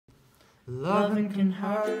Loving can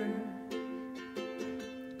hurt.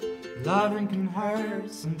 Loving can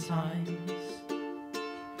hurt sometimes,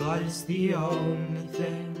 but it's the only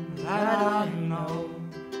thing that I know.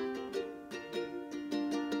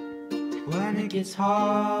 When it gets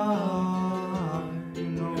hard, you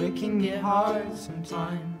know it can get hard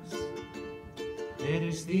sometimes. It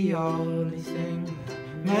is the only thing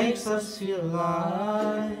that makes us feel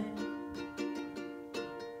alive.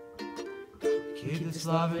 Keep this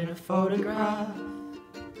love in a photograph.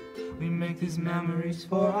 We make these memories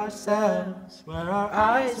for ourselves, where our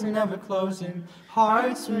eyes are never closing,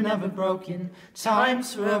 hearts were never broken,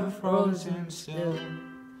 time's forever frozen still.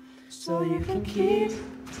 So you can keep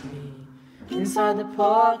me inside the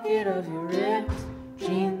pocket of your ripped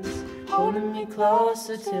jeans, holding me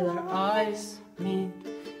closer till our eyes meet.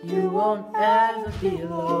 You won't ever be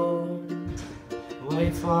alone.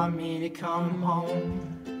 Wait for me to come home.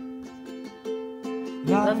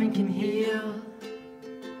 Loving can heal.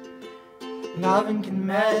 Loving can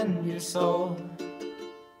mend your soul,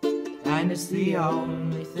 and it's the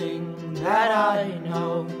only thing that I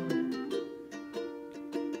know.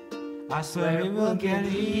 I swear it will get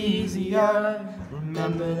easier.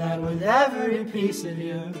 Remember that with every piece of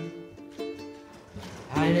you.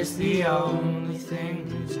 And it's the only thing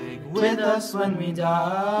we take with us when we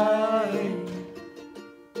die.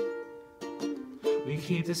 We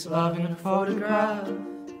keep this love in a photograph.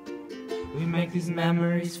 We make these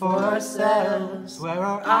memories for ourselves, where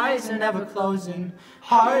our eyes are never closing,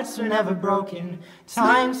 hearts are never broken,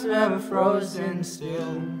 time's forever frozen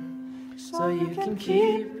still. So you can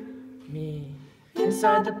keep me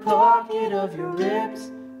inside the pocket of your ripped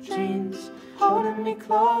jeans, holding me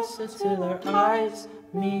closer till our eyes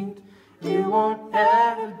meet. You won't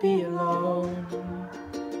ever be alone.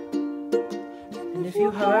 And if you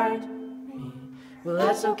hurt me, well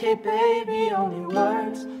that's okay baby, only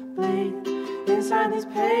words bleed inside these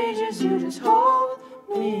pages. You just hold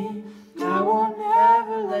me, I won't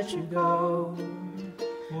ever let you go.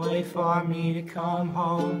 Wait for me to come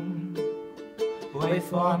home. Wait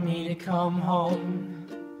for me to come home.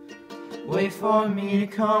 Wait for me to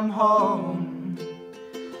come home.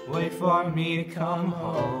 Wait for me to come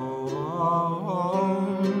home.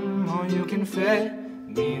 Oh, you can fit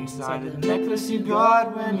me inside the necklace you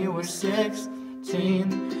got when you were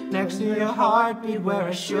 16, next to your heartbeat where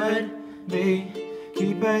I should be.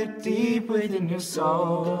 Keep it deep within your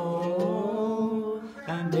soul.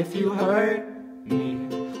 And if you hurt me,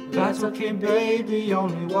 that's okay baby,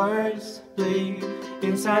 only words bleed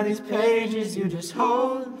inside these pages. You just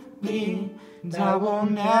hold me, and I will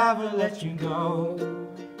never let you go.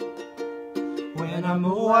 When I'm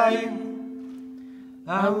away,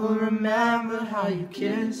 I will remember how you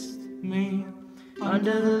kissed me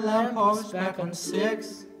under the lamppost back on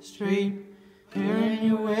 6th Street, hearing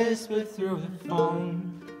you whisper through the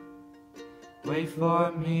phone. Wait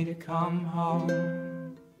for me to come home.